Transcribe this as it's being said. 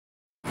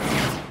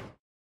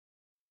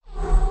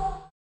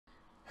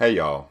Hey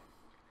y'all,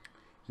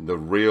 the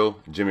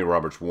real Jimmy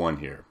Roberts 1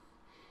 here.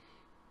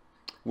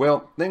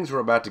 Well, things are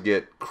about to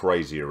get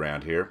crazy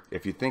around here.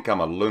 If you think I'm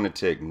a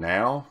lunatic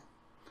now,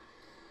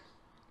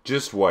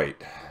 just wait.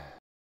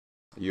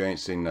 You ain't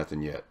seen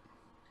nothing yet.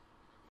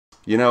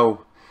 You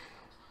know,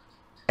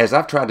 as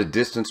I've tried to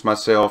distance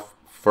myself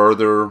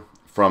further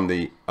from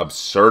the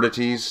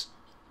absurdities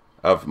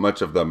of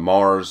much of the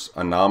Mars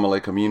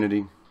anomaly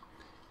community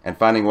and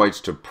finding ways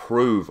to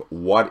prove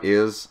what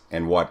is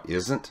and what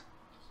isn't,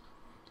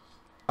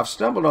 I've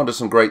stumbled onto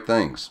some great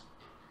things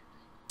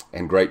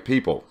and great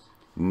people.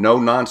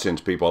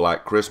 No-nonsense people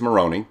like Chris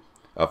Maroney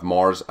of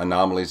Mars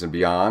Anomalies and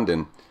Beyond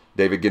and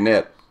David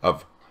Gannett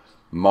of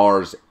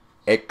Mars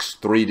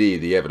X3D,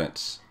 The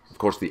Evidence. Of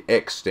course, the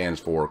X stands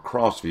for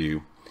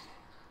Crossview.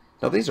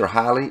 Now, these are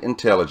highly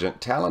intelligent,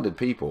 talented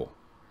people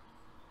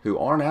who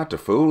aren't out to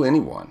fool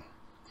anyone.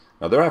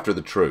 Now, they're after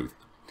the truth,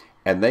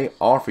 and they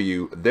offer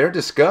you their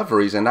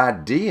discoveries and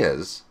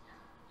ideas,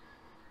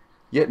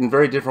 yet in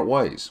very different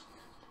ways.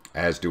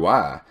 As do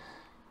I.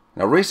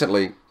 Now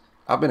recently,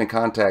 I've been in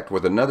contact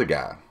with another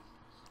guy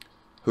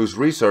whose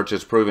research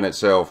has proven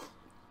itself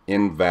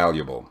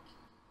invaluable.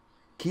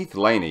 Keith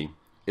Laney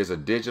is a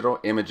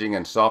digital imaging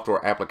and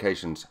software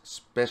applications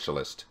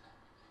specialist.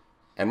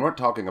 And we're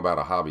talking about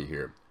a hobby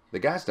here. The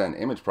guy's done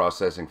image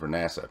processing for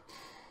NASA.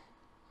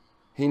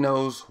 He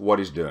knows what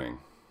he's doing.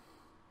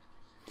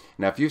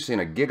 Now, if you've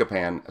seen a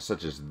Gigapan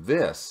such as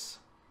this,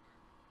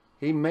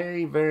 he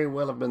may very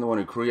well have been the one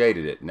who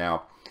created it.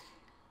 Now,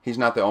 he's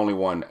not the only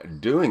one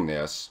doing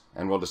this,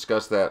 and we'll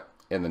discuss that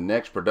in the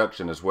next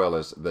production, as well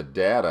as the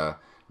data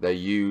they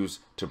use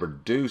to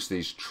produce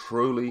these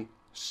truly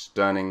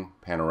stunning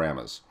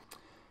panoramas.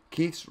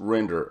 Keith's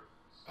render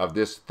of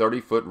this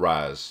 30-foot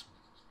rise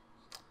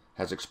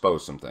has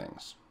exposed some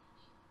things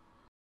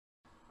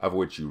of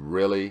which you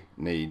really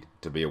need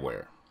to be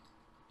aware.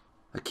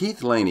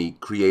 Keith Laney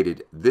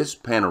created this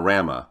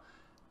panorama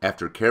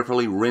after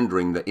carefully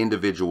rendering the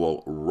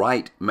individual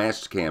right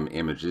mastcam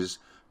images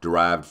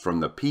derived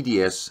from the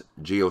PDS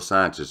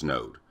Geosciences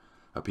node.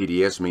 A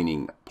PDS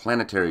meaning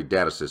Planetary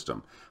Data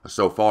System.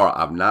 So far,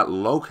 I've not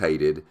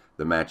located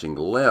the matching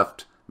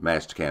left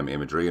mastcam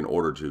imagery in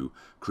order to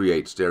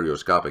create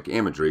stereoscopic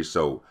imagery,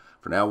 so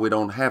for now we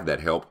don't have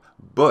that help,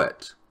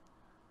 but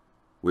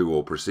we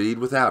will proceed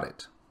without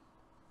it.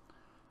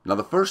 Now,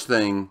 the first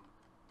thing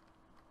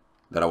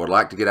that I would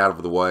like to get out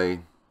of the way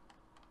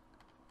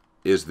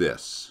is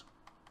this.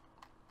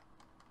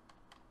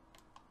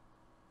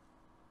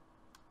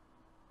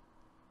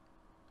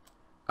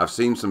 I've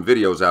seen some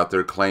videos out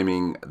there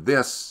claiming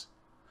this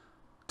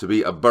to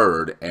be a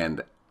bird,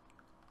 and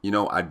you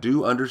know, I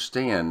do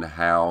understand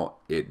how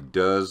it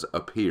does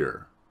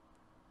appear,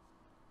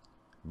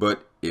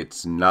 but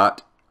it's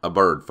not a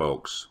bird,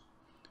 folks.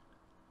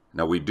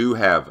 Now, we do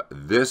have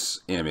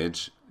this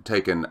image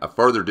taken a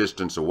further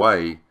distance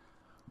away,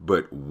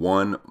 but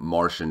one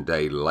Martian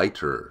day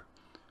later,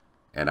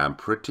 and I'm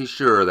pretty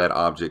sure that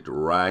object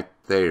right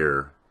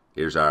there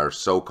is our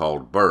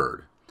so-called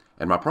bird.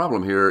 And my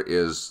problem here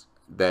is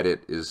that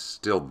it is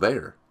still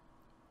there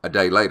a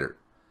day later.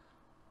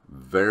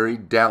 Very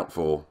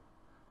doubtful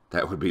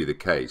that would be the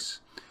case.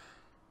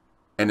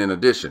 And in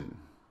addition,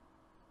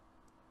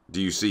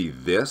 do you see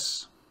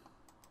this?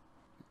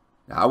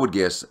 Now, I would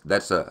guess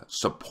that's a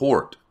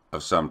support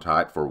of some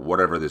type for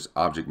whatever this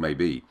object may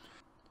be.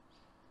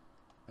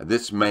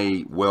 This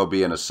may well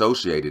be an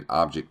associated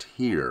object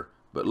here,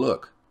 but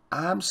look,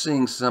 I'm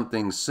seeing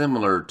something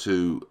similar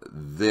to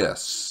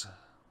this.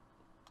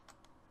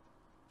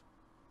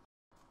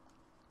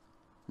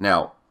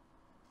 Now,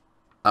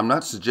 I'm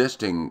not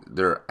suggesting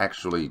they're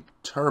actually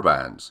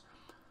turbines,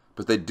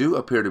 but they do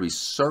appear to be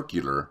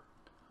circular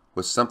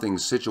with something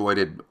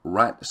situated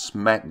right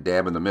smack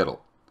dab in the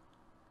middle.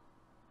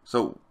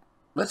 So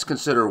let's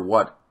consider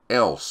what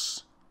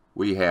else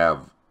we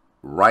have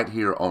right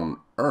here on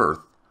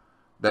Earth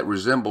that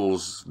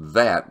resembles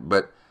that,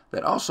 but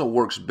that also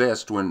works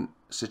best when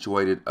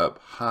situated up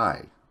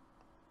high.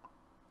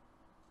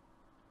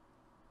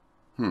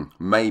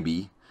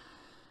 Maybe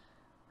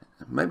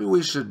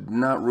we should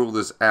not rule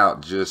this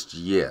out just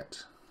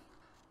yet.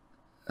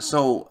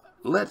 So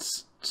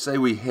let's say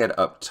we head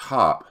up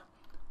top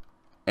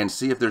and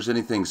see if there's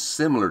anything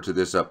similar to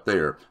this up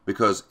there,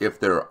 because if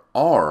there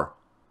are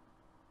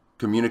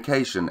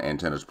communication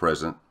antennas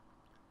present,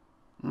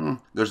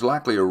 there's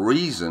likely a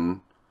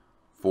reason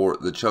for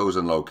the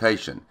chosen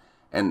location.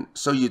 And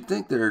so you'd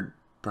think there'd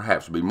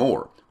perhaps be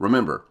more.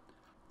 Remember,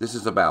 this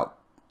is about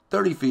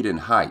 30 feet in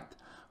height,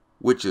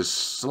 which is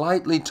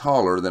slightly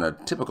taller than a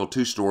typical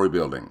two-story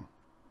building.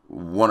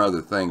 One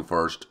other thing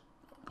first,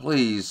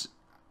 please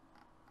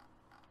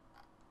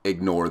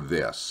ignore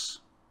this.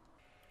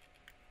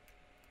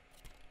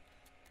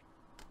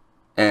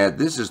 And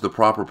this is the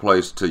proper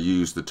place to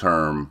use the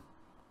term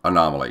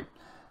anomaly.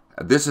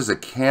 This is a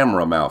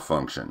camera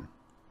malfunction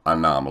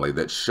anomaly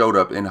that showed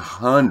up in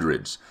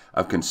hundreds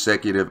of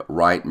consecutive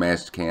right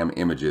mastcam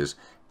images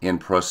in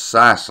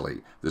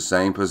precisely the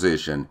same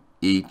position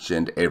each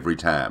and every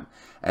time.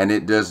 And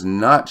it does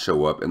not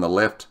show up in the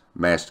left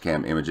mast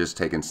cam images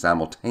taken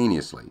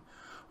simultaneously.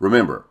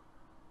 Remember,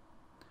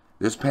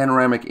 this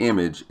panoramic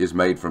image is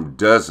made from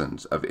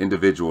dozens of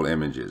individual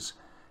images,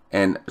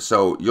 and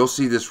so you'll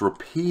see this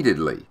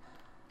repeatedly,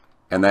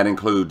 and that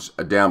includes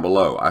down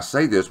below. I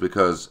say this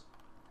because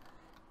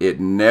it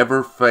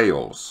never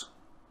fails.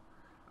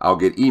 I'll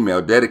get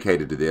email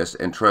dedicated to this,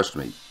 and trust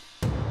me,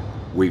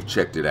 we've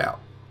checked it out.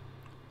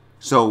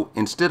 So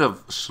instead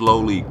of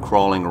slowly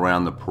crawling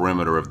around the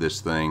perimeter of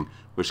this thing,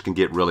 which can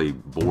get really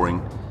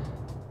boring,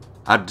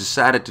 I've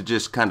decided to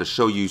just kind of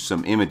show you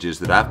some images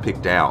that I've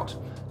picked out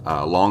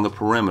along the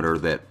perimeter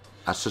that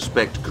I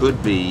suspect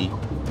could be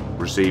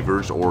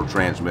receivers or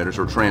transmitters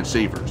or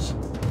transceivers.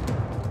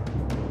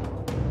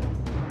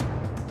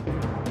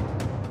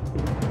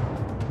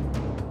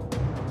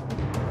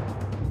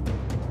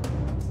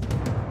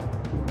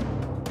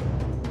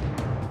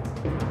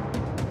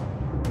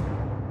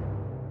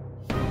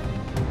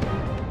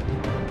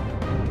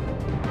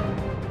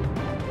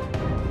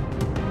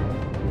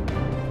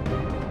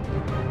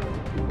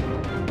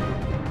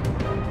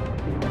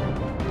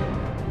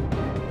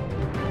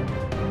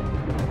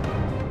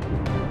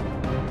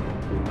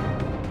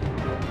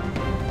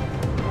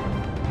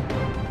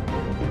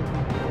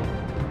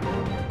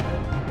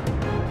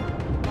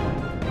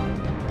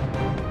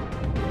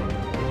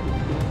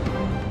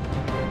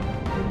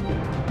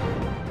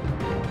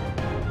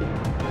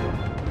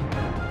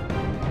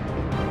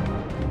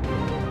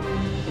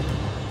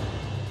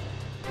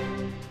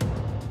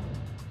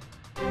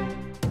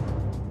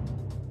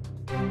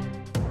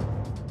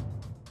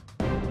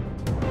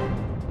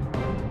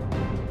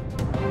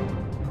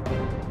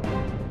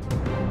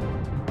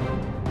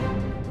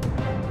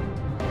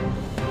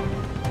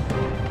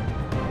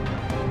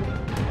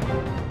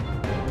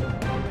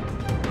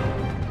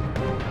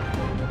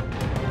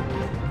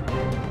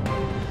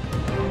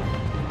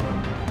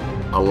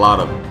 A lot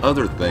of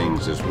other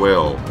things as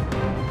well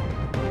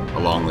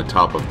along the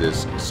top of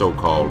this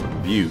so-called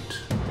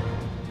butte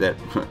that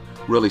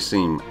really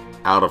seem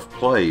out of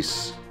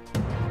place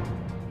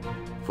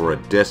for a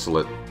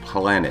desolate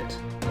planet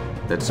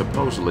that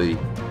supposedly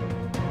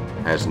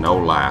has no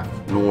life,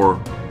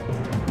 nor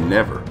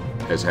never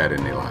has had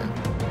any life.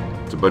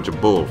 It's a bunch of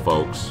bull,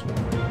 folks.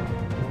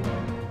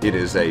 It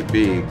is a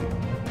big,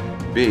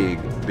 big,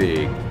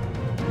 big,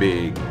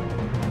 big,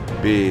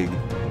 big,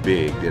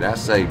 big, did I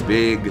say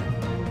big?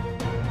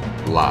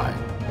 Lie.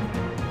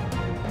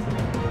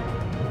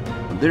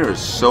 There is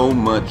so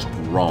much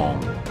wrong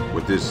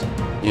with this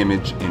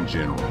image in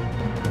general,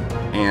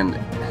 and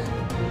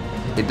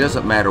it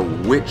doesn't matter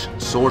which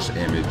source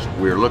image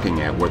we're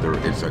looking at, whether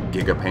it's a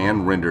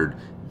Gigapan rendered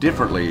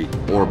differently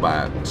or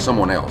by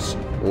someone else,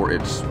 or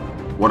it's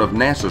one of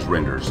NASA's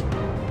renders.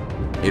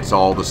 It's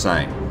all the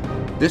same.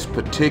 This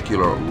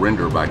particular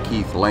render by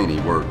Keith Laney,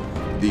 where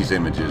these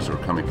images are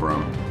coming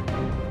from,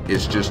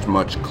 is just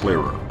much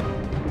clearer.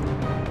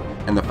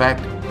 And the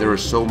fact there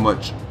is so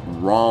much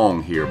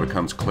wrong here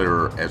becomes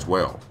clearer as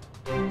well.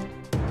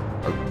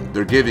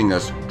 They're giving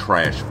us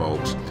trash,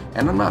 folks.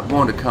 And I'm not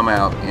going to come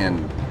out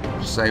and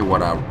say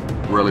what I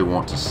really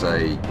want to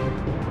say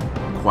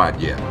quite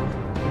yet.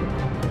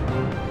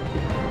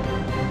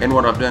 And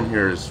what I've done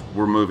here is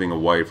we're moving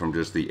away from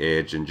just the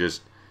edge and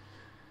just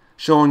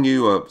showing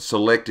you a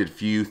selected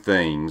few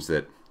things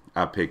that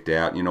I picked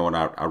out. You know, and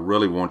I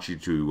really want you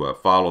to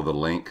follow the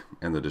link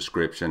in the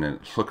description and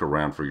look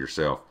around for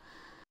yourself.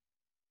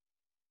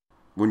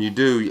 When you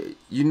do,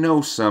 you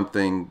know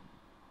something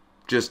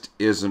just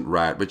isn't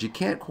right, but you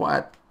can't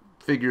quite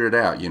figure it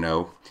out, you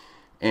know.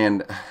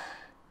 And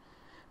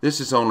this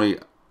is only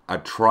a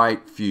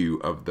trite few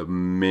of the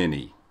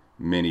many,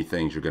 many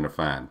things you're going to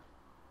find.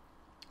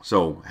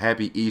 So,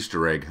 happy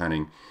Easter egg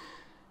hunting.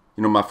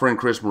 You know, my friend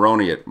Chris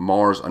Maroney at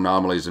Mars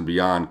Anomalies and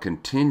Beyond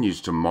continues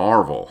to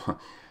marvel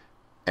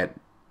at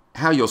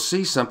how you'll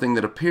see something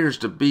that appears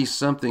to be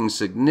something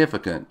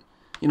significant,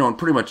 you know, in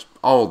pretty much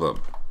all the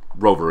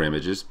rover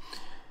images.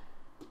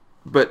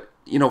 But,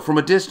 you know, from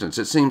a distance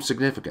it seems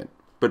significant.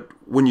 But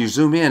when you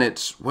zoom in,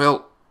 it's,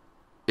 well,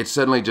 it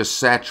suddenly just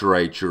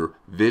saturates your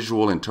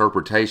visual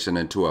interpretation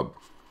into a,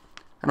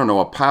 I don't know,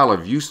 a pile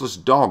of useless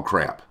dog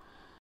crap.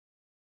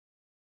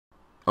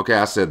 Okay,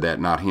 I said that,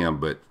 not him,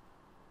 but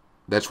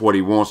that's what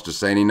he wants to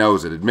say, and he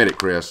knows it. Admit it,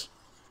 Chris.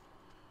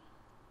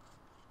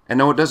 And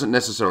no, it doesn't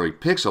necessarily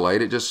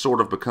pixelate, it just sort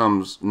of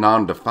becomes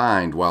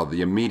non-defined, while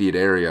the immediate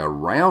area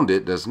around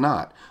it does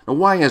not. Now,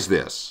 why is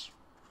this?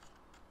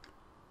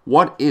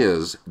 What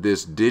is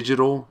this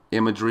digital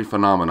imagery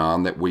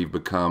phenomenon that we've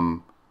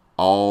become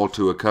all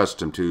too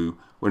accustomed to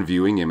when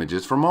viewing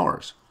images from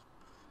Mars?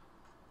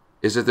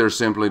 Is it there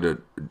simply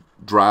to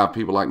drive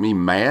people like me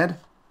mad?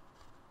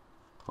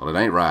 Well, it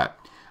ain't right.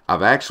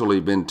 I've actually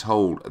been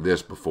told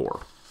this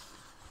before.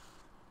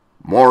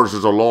 Mars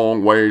is a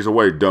long ways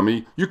away,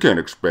 dummy. You can't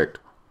expect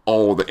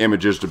all the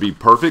images to be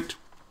perfect.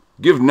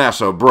 Give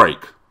NASA a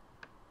break.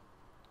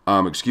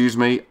 Excuse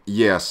me?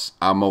 Yes,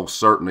 I most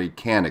certainly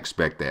can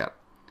expect that.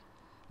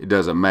 It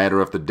doesn't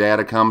matter if the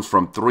data comes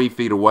from 3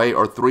 feet away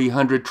or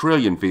 300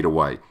 trillion feet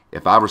away.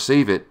 If I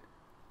receive it,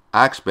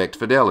 I expect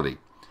fidelity.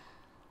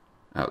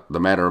 The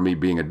matter of me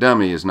being a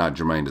dummy is not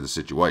germane to the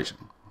situation.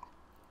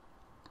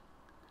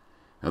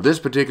 Now, this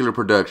particular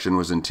production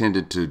was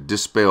intended to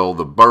dispel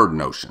the bird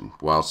notion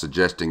while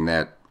suggesting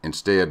that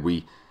instead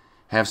we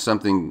have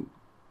something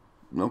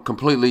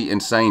completely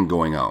insane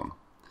going on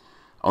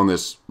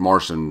this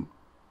Martian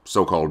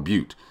so-called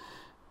butte.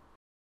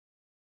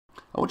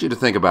 I want you to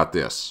think about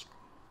this.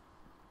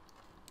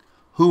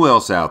 Who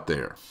else out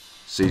there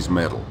sees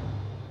metal?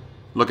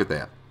 Look at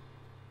that.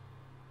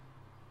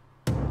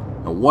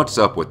 Now, what's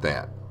up with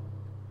that?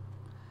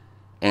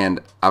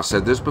 And I've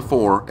said this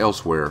before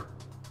elsewhere,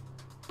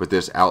 but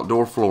this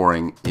outdoor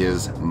flooring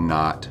is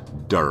not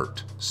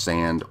dirt,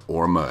 sand,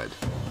 or mud.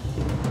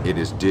 It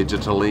is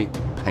digitally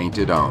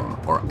painted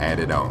on or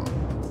added on,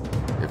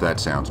 if that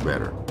sounds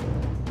better.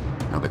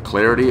 Now, the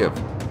clarity of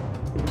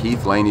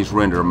Keith Laney's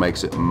render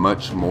makes it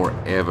much more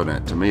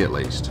evident, to me at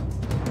least.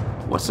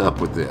 What's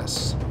up with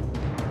this?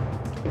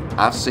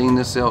 I've seen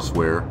this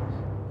elsewhere,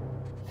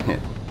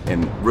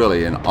 and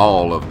really in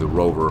all of the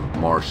rover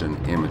Martian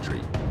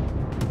imagery.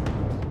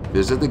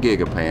 Visit the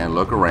Gigapan,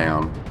 look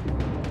around,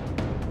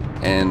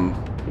 and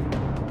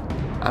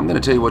I'm going to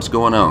tell you what's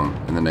going on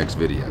in the next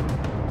video.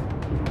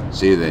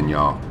 See you then,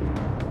 y'all.